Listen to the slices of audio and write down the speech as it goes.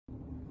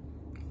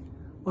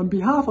On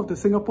behalf of the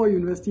Singapore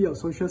University of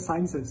Social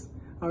Sciences,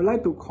 I would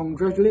like to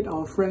congratulate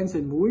our friends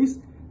in MUIS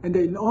and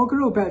the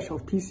inaugural batch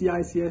of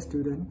PCICS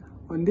students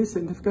on this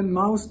significant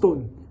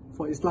milestone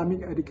for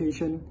Islamic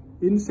education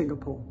in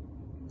Singapore.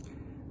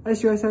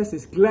 SUSS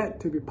is glad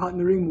to be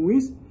partnering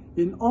MUIS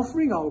in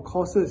offering our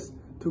courses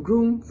to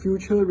groom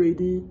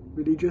future-ready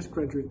religious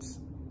graduates.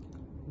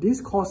 These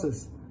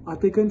courses are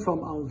taken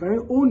from our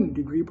very own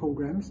degree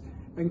programs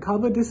and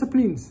cover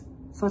disciplines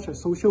such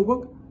as social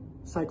work,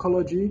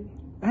 psychology,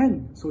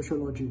 and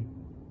sociology.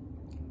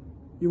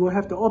 You will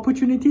have the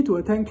opportunity to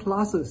attend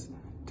classes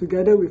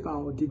together with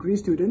our degree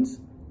students.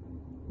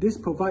 This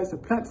provides a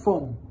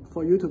platform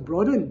for you to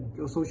broaden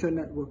your social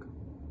network.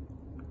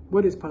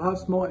 What is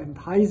perhaps more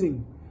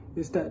enticing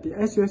is that the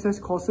SUSS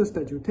courses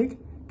that you take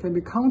can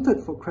be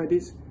counted for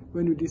credits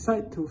when you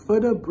decide to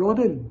further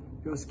broaden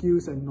your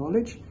skills and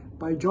knowledge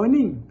by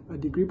joining a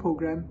degree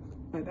program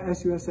at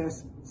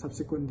SUSS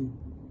subsequently.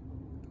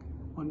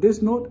 On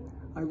this note,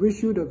 I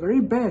wish you the very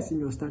best in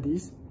your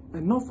studies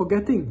and not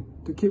forgetting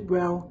to keep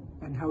well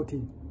and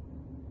healthy.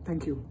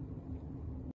 Thank you.